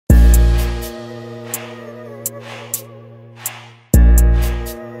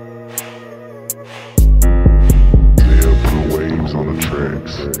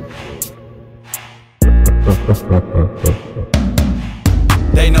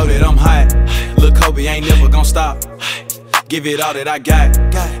know that I'm hot. Luh Coby ain't never gon' stop. Give it all that I got.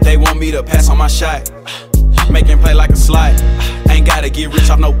 They want me to pass on my shot. Make him play like a slide. Ain't gotta get rich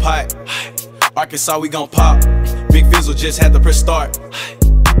off no pot. Arkansas, we gon' pop. Big Fizzle just had to press start.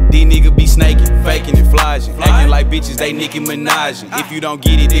 These niggas be snaking, faking and flogging, acting like bitches, they Nicki Minaj. If you don't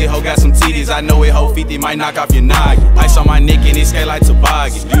get it, this hoe got some titties. I know it, hoe 50 might knock off your noggin. Ice on my neck and it skate like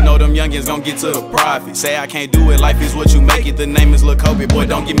toboggan. You know them youngins gon' get to the profit. Say I can't do it, life is what you make it. The name is Luh Coby, boy,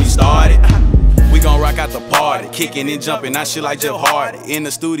 don't get me started. We gon' rock out the party, kicking and jumping, I shit like Jeff Hardy. In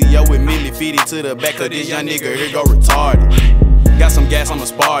the studio with Millie, feed it to the back of this young nigga, here go retarded. Got some gas, I'm a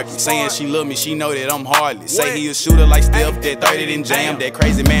sparky. Saying she love me, she know that I'm hardly. Say he a shooter like Steph, that 30 then jam. That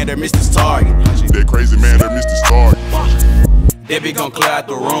crazy man, that missed his target. That crazy man, that missed his target. That bitch gon' clear out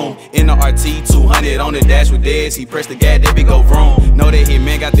the room. In the RT 200 on the dash with Dez. He pressed the gas, that bitch go vroom. Know that hit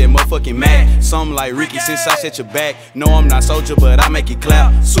man got that motherfucking Mac. Something like Ricky since I set your back. No, I'm not soldier, but I make it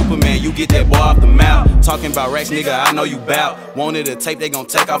clap. Superman, you get that boy off the mouth. Talking about racks, nigga, I know you bout. Wanted a tape, they gon'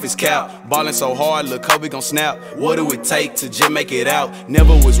 take off his cap. Ballin' so hard, Luh Coby gon' snap. What do it take to just make it out?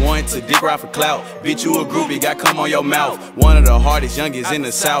 Never was one to dick ride for clout. Bitch, you a groupie, got cum on your mouth. One of the hardest youngins in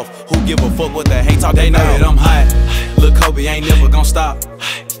the South. Who give a fuck what the hate talk? They know that I'm hot. Luh Coby ain't never gon' stop.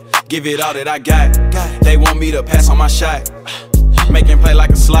 Give it all that I got. They want me to pass on my shot. Make him play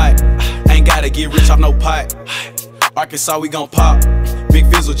like a slide. Ain't gotta get rich off no pot. Arkansas, we gon' pop. Big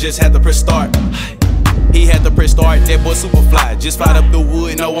Fizzle just had to press start. He had to press start, that boy super fly. Just fired up the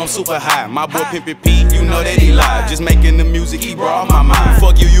wood, no, I'm super high. My boy Pimpin' Pete, you know that he live. Just making the music, he brought my mind.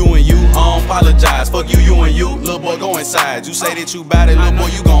 Fuck you, you and you, I don't apologize. Fuck you, you and you, little boy go inside. You say that you bout it, little boy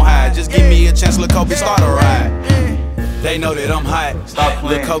you gon' hide. Just give me a chance, Luh Coby, start a ride. They know that I'm hot. Stop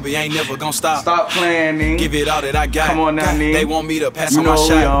playing. Luh Coby ain't never gon' stop. Stop playing, nigga. Give it all that I got. Come on now, nigga. They want me to pass on know my we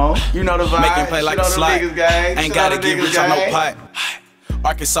shot. on. You know the vibe. Make him play like a slide. Ain't gotta get rich on no gang. pot.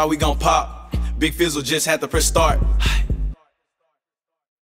 Arkansas, we gon' pop. Big Fizzle just had to press start.